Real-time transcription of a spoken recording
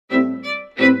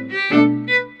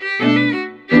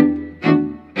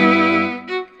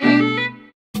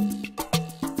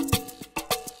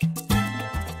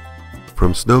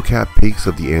From snow-capped peaks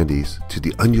of the Andes to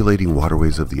the undulating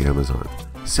waterways of the Amazon,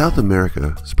 South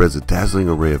America spreads a dazzling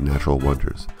array of natural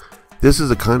wonders. This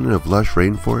is a continent of lush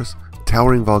rainforests,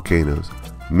 towering volcanoes,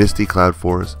 misty cloud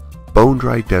forests,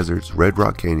 bone-dry deserts, red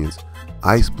rock canyons,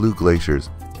 ice-blue glaciers,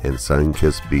 and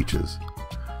sun-kissed beaches.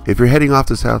 If you're heading off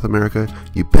to South America,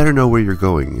 you better know where you're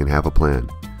going and have a plan.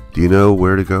 Do you know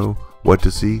where to go, what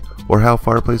to see, or how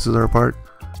far places are apart?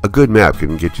 A good map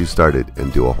can get you started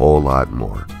and do a whole lot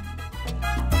more.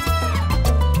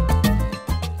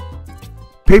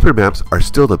 Paper maps are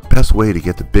still the best way to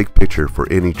get the big picture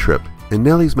for any trip, and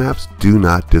Nelles maps do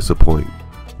not disappoint.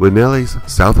 With Nelles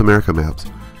South America maps,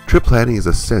 trip planning is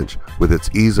a cinch with its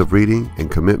ease of reading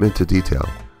and commitment to detail.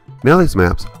 Nelles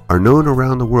maps are known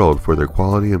around the world for their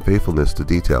quality and faithfulness to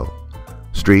detail.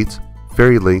 Streets,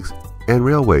 ferry links, and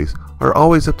railways are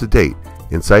always up to date,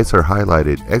 and sites are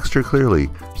highlighted extra clearly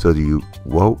so that you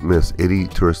won't miss any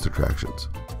tourist attractions.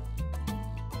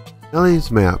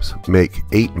 Nelles maps make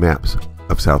 8 maps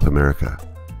of South America.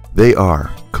 They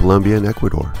are Colombia and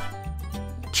Ecuador,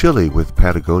 Chile with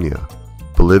Patagonia,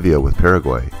 Bolivia with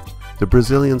Paraguay, the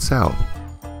Brazilian South,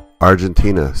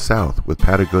 Argentina South with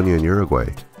Patagonia and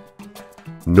Uruguay,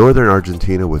 Northern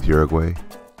Argentina with Uruguay,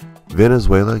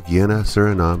 Venezuela, Guyana,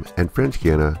 Suriname, and French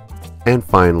Guiana, and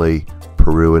finally,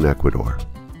 Peru and Ecuador.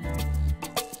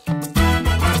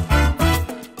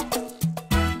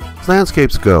 As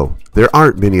landscapes go, there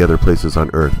aren't many other places on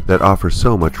Earth that offer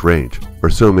so much range or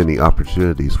so many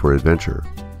opportunities for adventure.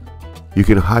 You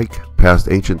can hike past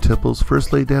ancient temples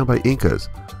first laid down by Incas,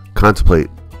 contemplate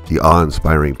the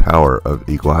awe-inspiring power of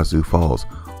Iguazu Falls,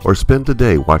 or spend the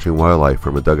day watching wildlife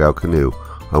from a dugout canoe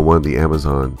on one of the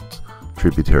Amazon's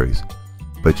tributaries.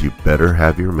 But you better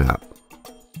have your map.